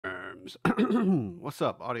games. What's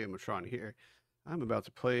up, Audiomatron here. I'm about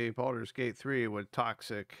to play Baldur's Gate 3 with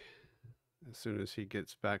Toxic as soon as he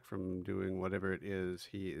gets back from doing whatever it is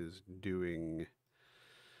he is doing.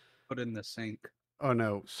 Put in the sink. Oh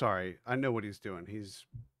no, sorry. I know what he's doing. He's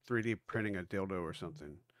 3D printing a dildo or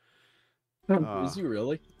something. Is he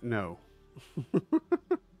really? No.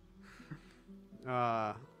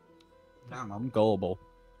 Damn, I'm gullible.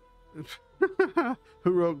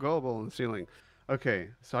 Who wrote Gullible on the ceiling? Okay,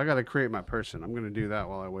 so I gotta create my person. I'm gonna do that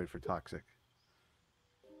while I wait for Toxic.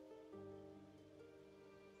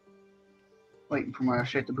 Waiting for my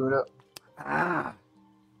shit to boot up. Ah!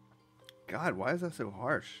 God, why is that so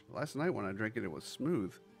harsh? Last night when I drank it, it was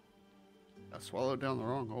smooth. I swallowed down the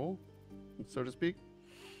wrong hole, so to speak.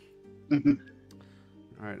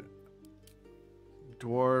 Alright.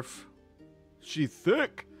 Dwarf. She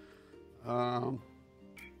thick! I'm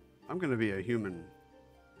gonna be a human.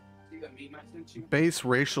 Base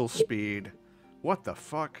racial speed. What the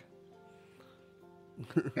fuck?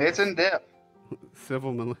 It's in depth.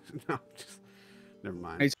 Civil militia. No, just never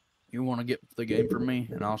mind. You want to get the game for me,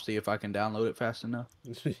 and I'll see if I can download it fast enough.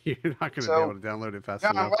 You're not gonna So, be able to download it fast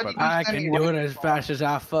John, enough. why But do you I send can me do what- it as fast as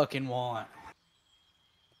I fucking want.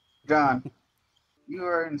 John, you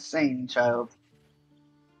are insane, child.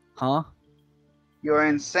 Huh? You are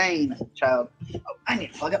insane, child. Oh, I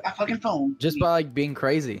need to plug up my fucking phone. Just by like being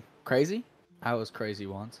crazy. Crazy? I was crazy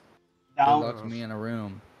once. They Don't. locked me in a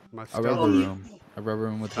room. my A stuff. rubber room. A rubber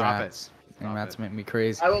room with Stop it. rats. And Stop rats it. make me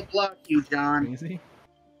crazy. I will block you, John. Crazy?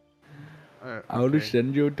 Okay. I will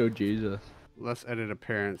send you to Jesus. Let's edit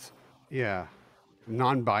appearance. Yeah.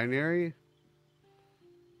 Non-binary?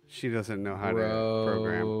 She doesn't know how to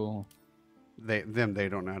program. Bro. They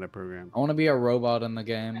don't know how to program. I want to be a robot in the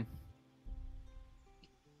game.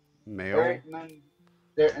 There Male? ain't none.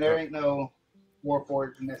 There ain't no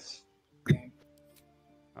Warforged in this game.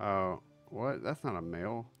 Oh, what? That's not a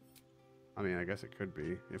male. I mean, I guess it could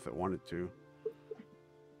be if it wanted to.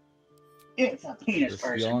 It's a penis Just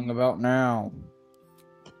person. yelling about now.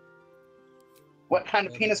 What kind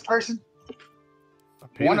of penis person? A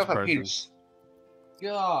penis One of a person. penis.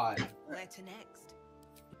 God. Where to next?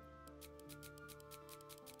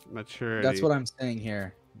 Maturity. That's what I'm saying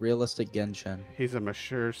here. Realistic Genshin. He's a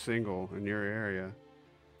mature single in your area.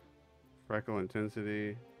 Freckle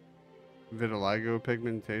intensity. Vitiligo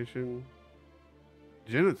pigmentation.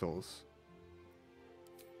 Genitals.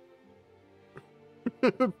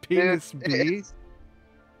 Penis B? It's-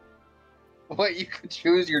 What, you could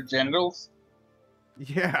choose your genitals?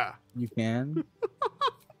 Yeah. You can.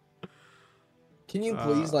 Can you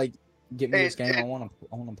please like get me Hey, this game? hey. I want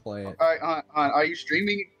to play it. Alright, are you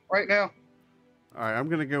streaming right now? Alright, I'm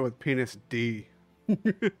gonna go with penis D.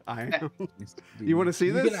 I am. You wanna see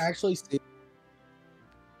You this? can actually see.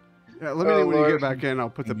 Yeah, let me Oh, know when you Lord. get back in. I'll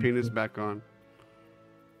put the Mhm. penis back on.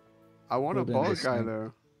 I want a Put in bald this guy thing.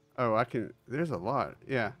 though. Oh, I can. There's a lot.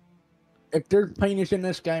 Yeah. If there's penis in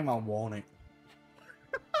this game, I want it.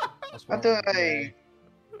 I swear What I'm not the- gay.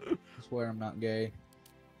 I swear I'm not gay.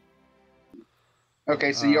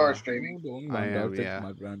 Okay, so you are Uh, streaming. I am, yeah.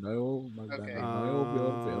 My friend, I hope my Okay. friend, I hope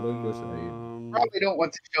you're feeling the same. Probably don't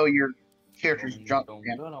want to show your character's junk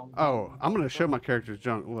again. Oh, I'm gonna show my character's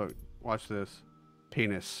junk. Look, watch this.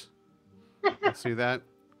 Penis. You see that?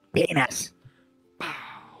 Penis.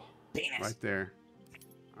 Penis. Right there.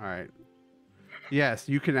 All right. Yes,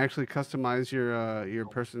 you can actually customize your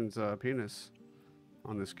person's penis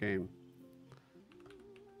on this game.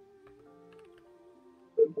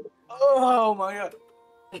 Oh my god.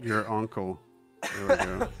 Your uncle. There we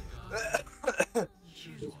go.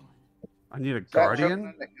 I need a Stop guardian. choking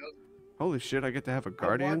on the nose. Holy shit! I get to have a I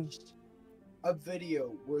guardian. watched a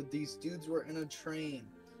video where these dudes were in a train,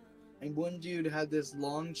 and one dude had this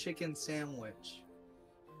long chicken sandwich.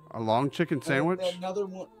 A long chicken sandwich.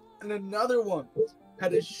 And another one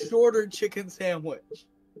had a shorter chicken sandwich.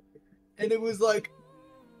 And it was like,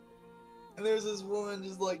 and there's this woman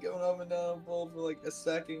just like going up and down a bowl for like a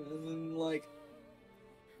second, and then like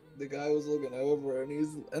the guy was looking over,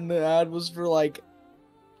 and the ad was for like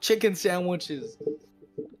chicken sandwiches.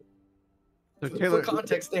 So For Taylor,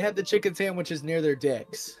 context, they had the chicken sandwiches near their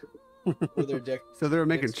dicks. Or their dick. so they were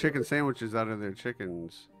making Dicks. chicken sandwiches out of their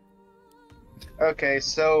chickens. Okay,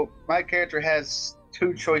 so my character has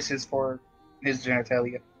two choices for his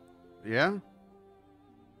genitalia. Yeah.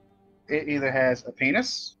 It either has a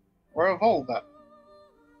penis or a vulva,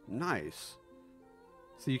 Nice.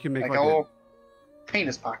 So you can make like like a a little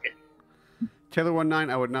penis pocket. Taylor19.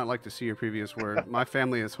 I would not like to see your previous work. My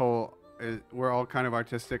family is whole. We're all kind of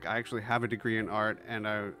artistic. I actually have a degree in art, and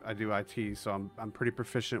I do IT, so I'm pretty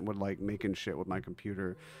proficient with like making shit with my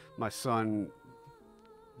computer. My son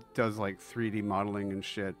does like 3D modeling and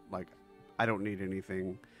shit. Like, I don't need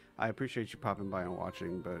anything. I appreciate you popping by and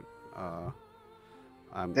watching, but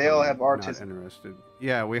They all I'm have not autism. interested.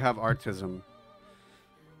 Yeah, we have autism.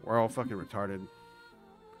 We're all fucking retarded.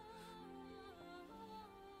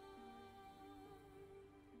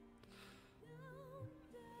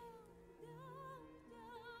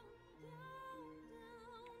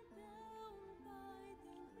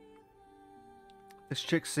 This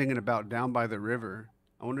chick's singing about Down by the River.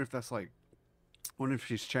 I wonder if that's like, I wonder if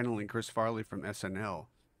she's channeling Chris Farley from SNL.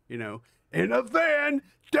 You know, in a van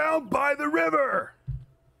down by the river.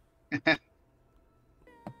 You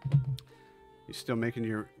still making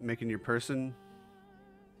your person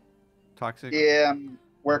toxic? Yeah, I'm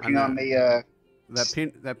working on the.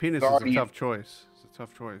 That penis Guardian. is a tough choice. It's a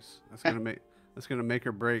tough choice. That's gonna make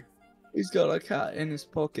or break. He's got a cat in his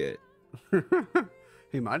pocket.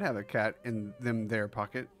 He might have a cat in their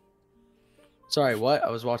pocket. Sorry, what? I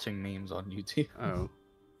was watching memes on YouTube. Oh.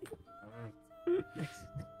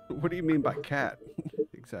 What do you mean by cat?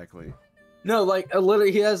 Exactly. No, like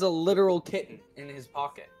he has a literal kitten in his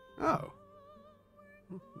pocket. Oh.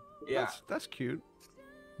 Yeah. That's cute.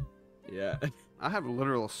 Yeah. I have a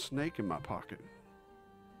literal snake in my pocket.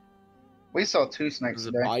 We saw 2 snakes Does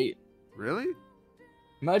it today. bite? Really?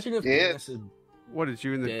 Imagine if Yeah. penis is What, did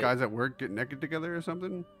you and the Dead. guys at work get naked together or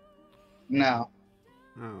something? No.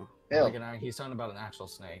 Oh. Ew. Like he's talking about an actual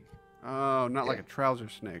snake. Oh, not like Yeah. a trouser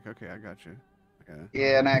snake. Okay, I got you. Okay.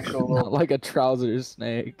 Yeah, an actual. not like a trouser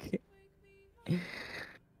snake.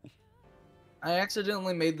 I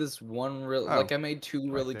accidentally made this one I made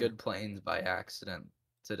 2 really there. good planes by accident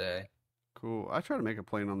today. Cool. I tried to make a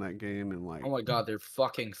plane on that game and like Oh my god, they're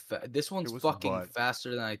fucking this one's was fucking butt.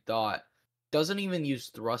 faster than I thought. Doesn't even use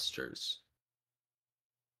thrusters.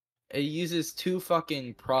 It uses 2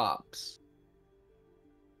 fucking props.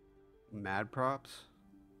 mad props.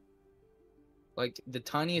 Like the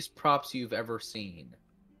tiniest props you've ever seen.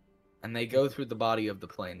 And they go through the body of the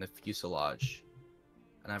plane, the fuselage.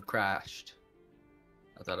 And I've crashed.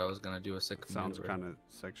 I thought I was gonna do a sick Sounds maneuver. kind of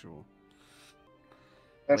sexual.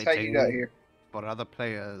 That's how you got Waiting here. for other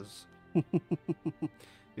players.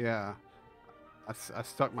 Yeah. I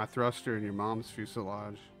stuck my thruster in your mom's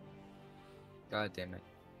fuselage. God damn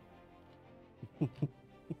it.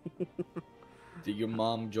 Your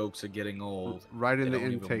mom jokes are getting old. Right in They the don't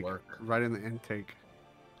even intake. work. Right in the intake.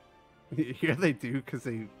 Yeah, they do, because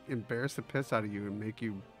they embarrass the piss out of you and make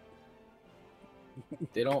you.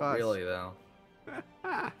 They don't cuss. really though.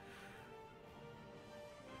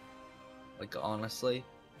 Like honestly,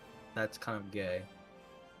 that's kind of gay.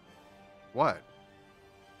 What?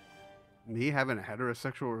 Me having a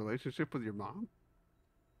heterosexual relationship with your mom?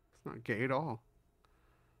 It's not gay at all.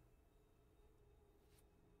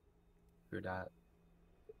 Hear that?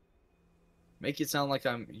 Make it sound like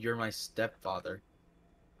you're my stepfather.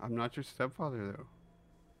 I'm not your stepfather though.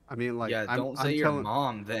 I mean, like, yeah, don't say I'm your telling,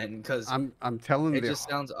 mom then, because I'm telling it the just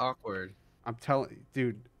sounds awkward. I'm telling,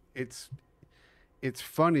 dude, it's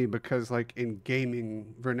funny because like in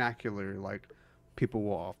gaming vernacular, like people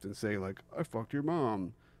will often say like, "I fucked your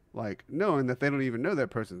mom," like knowing that they don't even know that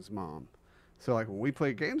person's mom. So like when we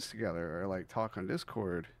play games together or like talk on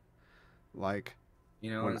Discord, like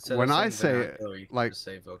You know, when- instead when of I saying say it, vernacular, you can like, just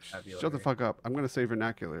say vocabulary. shut the fuck up. I'm gonna say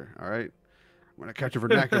vernacular. All right. When I catch a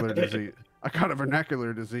vernacular disease, I caught a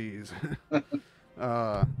vernacular disease. But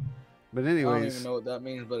I don't even anyways, know what that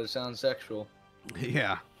means, but it sounds sexual.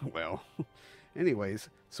 yeah. Well, anyways,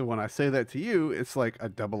 so when I say that to you, it's like a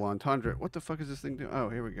double entendre. What the fuck is this thing doing? Oh,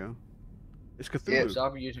 here we go. It's Yeah, Cthulhu.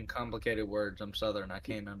 Stop using complicated words. I'm Southern. I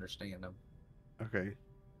can't understand them. Okay.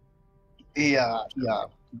 Yeah, yeah.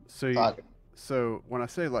 So you, Fuck. so when I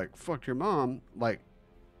say like fuck your mom, like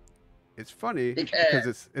it's funny Yeah.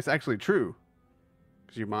 because it's actually true.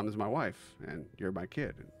 Because your mom is my wife and you're my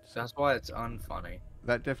kid. And so That's why it's unfunny.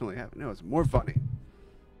 that definitely happened. No, it's more funny.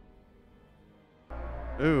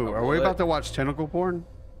 Ooh, Oh, are we what? about to watch tentacle porn?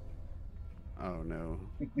 Oh no.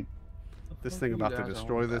 This fuck thing are you about to guys on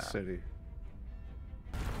destroy this about? city.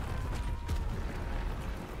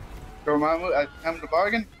 Dormammu, I come to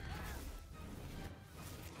bargain.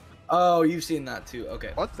 Oh, you've seen that too.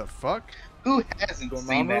 Okay. What the fuck? Who hasn't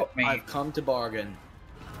seen Dormammu, that meme? I've come to bargain.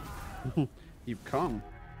 You've come.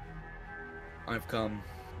 I've come.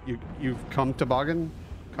 You've come to bargain?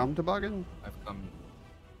 Come to bargain? I've come.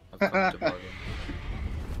 I've come to bargain.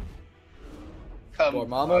 Come Dormammu,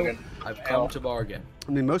 bargain. I've come to bargain.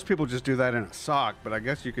 I mean, most people just do that in a sock, but I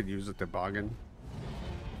guess you could use a toboggan.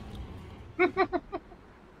 I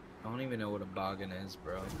don't even know what a bargain is,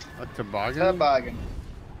 bro. A toboggan? Toboggan.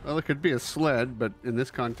 Well, it could be a sled, but in this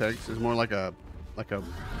context, it's more like a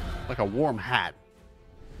warm hat.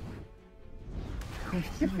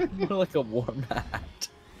 More like a warm hat.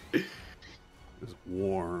 It's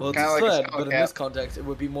warm. Well, it's Kinda a like a sled, skull but in cap. this context, it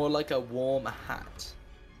would be more like a warm hat.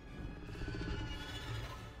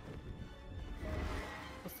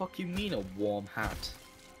 The fuck you mean a warm hat?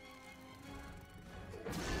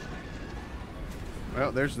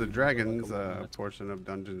 Well, there's the dragons portion of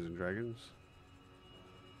Dungeons and Dragons.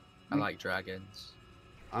 I like dragons.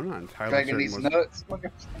 I'm not entirely Dragging certain these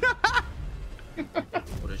what's... nuts.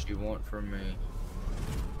 What does you want from me?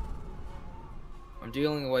 I'm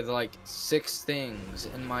dealing with like 6 things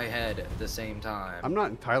in my head at the same time. I'm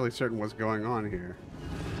not entirely certain what's going on here.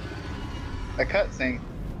 A cutscene.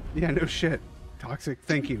 Yeah, no shit. Toxic,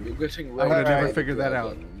 thank you. You're getting I would have Alright. never figured that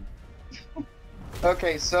out.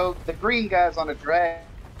 Okay, so the green guys on the drag,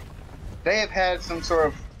 they have had some sort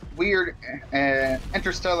of weird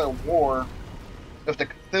interstellar war with the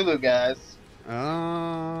Cthulhu guys.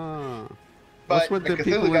 Ah. But What's with the the Cthulhu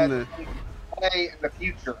people in guys the... play in the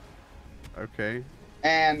future, Okay.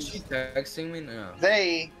 and She's texting me now.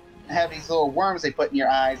 they have these little worms they put in your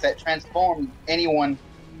eyes that transform anyone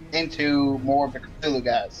into more of the Cthulhu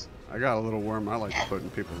guys. I got a little worm I like to put in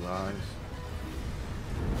people's eyes.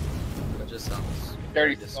 That just sounds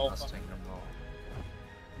Dirty very soul. disgusting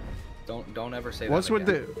and wrong. Don't ever say What's that with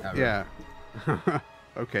again, the... ever. Yeah.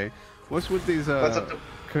 Okay. What's with these What's up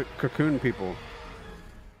cocoon people?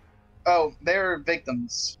 Oh, they're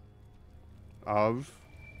victims. Of...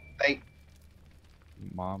 They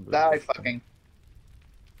Mom. die fucking,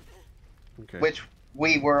 Okay. which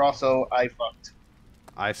we were also eye fucked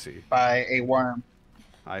I see. by a worm.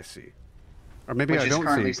 I see. Or maybe Which I is don't see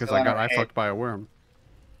currently because still I in got our eye head. fucked by a worm.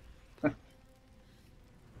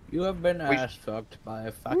 You have been We- ass fucked by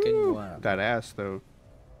a fucking Woo! worm. That ass though.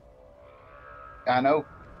 I know.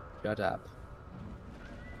 Shut up.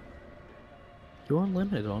 You're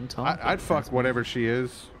limited on time. I'd fuck whatever she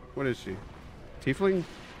is. What is she? Tiefling?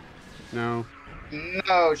 No.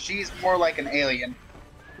 No, she's more like an alien.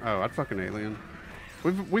 Oh, I'd fuck an alien.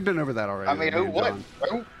 We've been over that already. I mean, me who and wouldn't?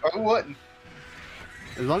 John. Who wouldn't?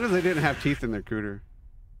 As long as they didn't have teeth in their cooter.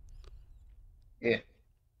 Yeah.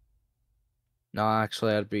 No,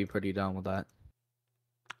 actually, I'd be pretty down with that.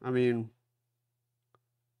 I mean,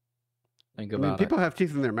 Think I mean, about people it. have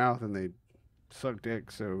teeth in their mouth and they suck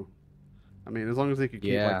dick. So, I mean, as long as they could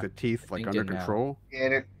keep Yeah, like the teeth like under thinking now. control.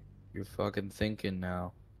 Yeah, You're fucking thinking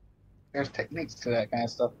now. there's techniques to that kind of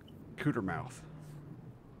stuff. Cooter mouth.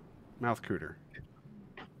 Mouth cooter.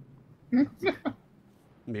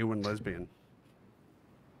 Me when lesbian.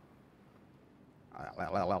 Are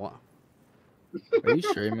you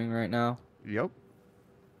streaming right now? Yep.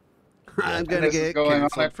 I'm And gonna this is get going on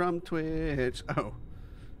canceled at- from Twitch. Oh.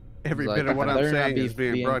 Every Like, bit of what I I'm better not saying be is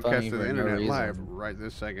being being broadcast funny to the for no internet live reason. right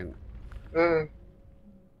this second.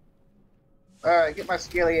 Alright, get my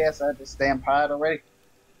scaly ass out of this damn pod already.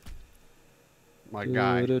 My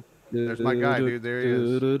guy. There's my guy, dude. There he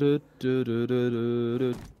is.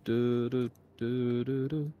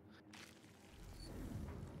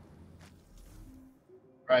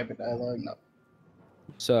 Private dialogue, no.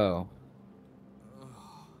 So,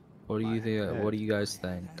 what do My you think? head. What do you guys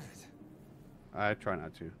think? I try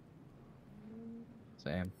not to.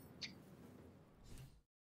 Sam.